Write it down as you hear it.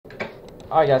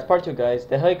Alright guys, part 2 guys.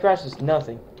 The heli crash is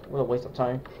nothing. What a waste of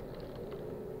time.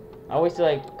 I wasted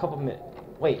like a couple minutes.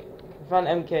 Wait, I found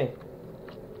MK.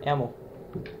 Ammo.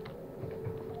 I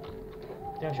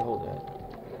think I should hold that.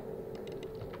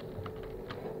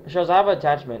 It shows I have an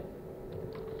attachment.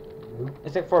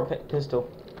 It's like for a pistol.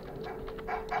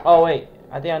 Oh wait,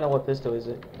 I think I know what pistol is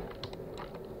it.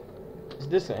 It's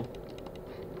this thing.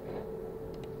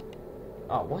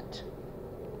 Oh, what?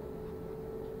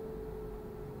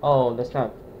 Oh, that's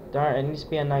not. Darn, it needs to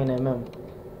be a 9mm.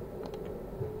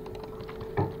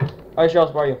 Alright,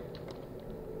 Charles, where are you?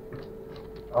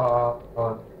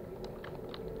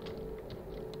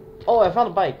 Oh, I found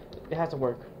a bike. It has to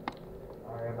work.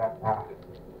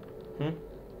 Hmm?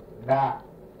 Nah.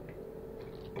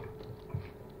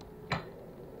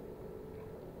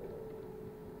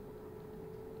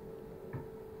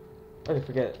 Okay,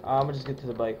 forget it. I'm gonna just get to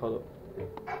the bike. Hold up.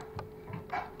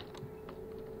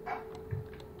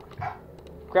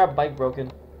 Crap, bike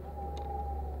broken.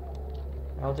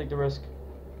 I'll take the risk.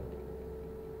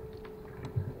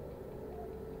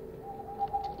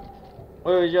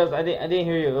 Wait, just I didn't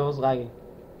hear you. It was lagging.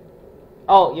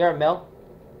 Oh, you're at Mel?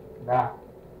 Nah.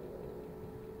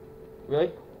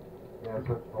 Really? Yeah, it's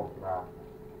just nah.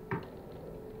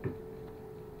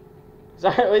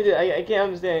 Sorry, wait, dude, I can't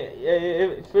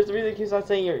understand. For some reason, it keeps on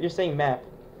saying you're saying map.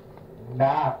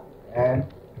 Nah. And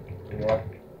yeah.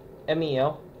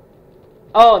 MEL.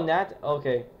 Oh, Nat.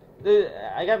 Okay. Dude,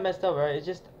 I got messed up, right? It's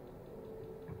just.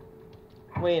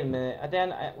 Wait a minute.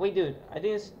 Wait, dude. I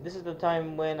think this is the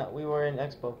time when we were in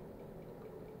Expo.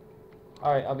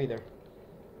 All right, I'll be there.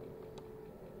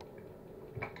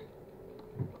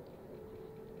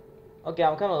 Okay,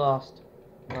 I'm kind of lost.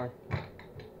 Alright.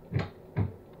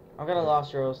 I'm kind of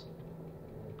lost, Rose.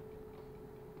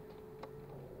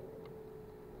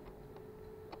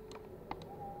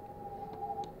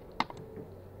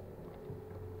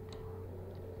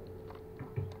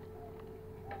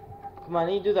 Come on, I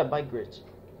need to do that bike bridge.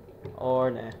 Or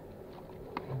nah.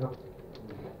 Come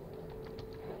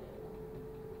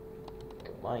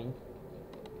on.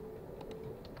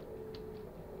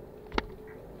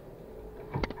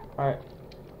 Alright.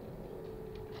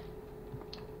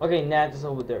 Okay, Nat is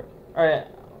over there. Alright,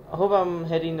 I hope I'm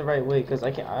heading the right way, because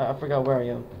I forgot where I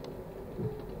am.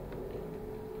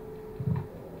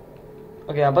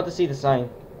 Okay, I'm about to see the sign.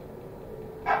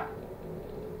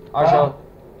 Arshel.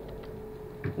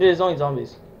 Dude, there's only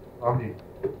zombies. Zombie.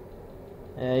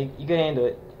 Yeah, you can handle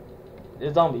it.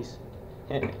 There's zombies.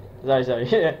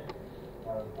 Sorry.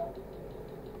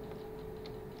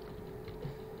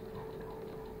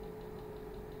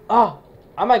 Oh,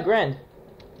 I'm at Grand.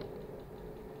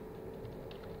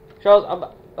 Charles,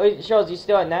 Charles, you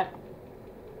still at Nat?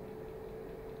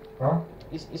 Huh?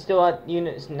 You still at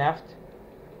Unit Snaft?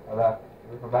 I left.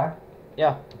 You come back?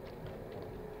 Yeah.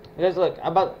 Because look,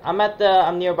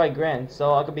 I'm nearby Grand,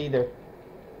 so I could be there.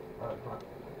 Come on.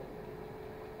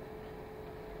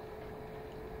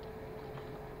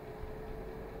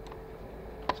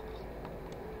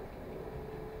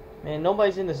 Man,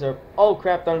 nobody's in the server. Oh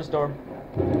crap, thunderstorm.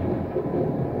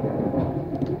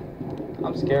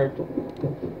 I'm scared.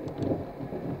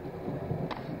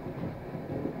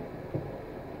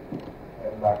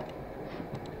 I'm back.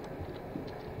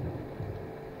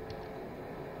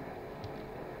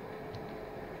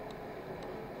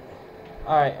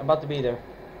 Alright, I'm about to be there.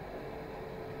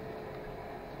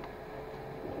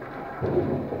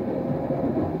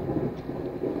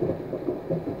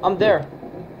 I'm there.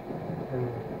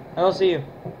 I don't see you.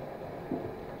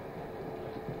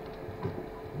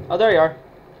 Oh, there you are.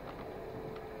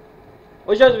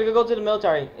 Wait, Charles, we could go to the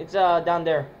military. It's down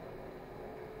there.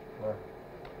 Where?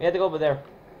 We have to go over there.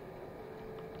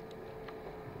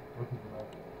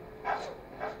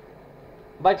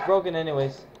 Bike's broken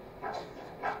anyways.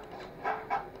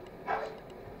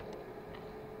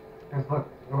 Just look.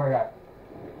 Look what I got.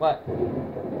 What?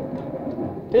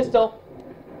 Pistol.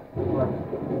 Look.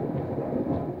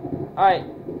 Alright.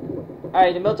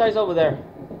 Alright, the military's over there.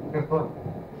 Just look.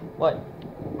 What?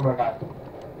 Look what I got.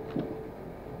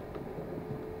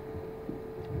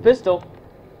 Pistol.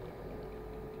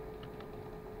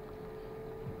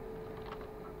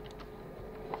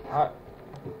 Alright.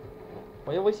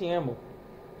 Why are you wasting ammo?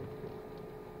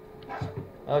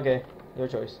 Okay, your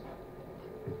choice.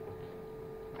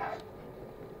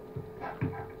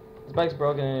 This bike's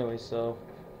broken anyway, so.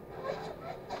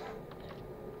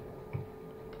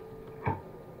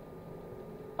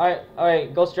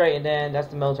 Alright, go straight and then that's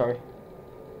the military.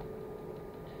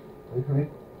 Wait for me.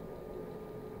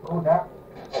 Oh, that.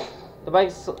 The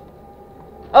bike's.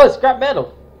 Oh, it's scrap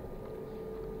metal!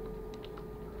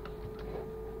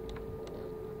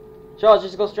 Charles,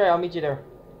 just go straight. I'll meet you there.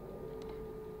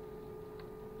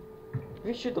 If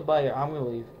you shoot the buyer, I'm gonna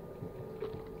leave.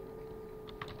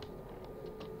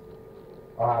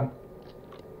 On.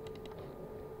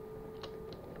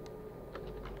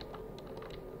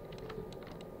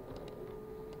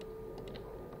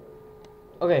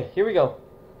 Okay, here we go.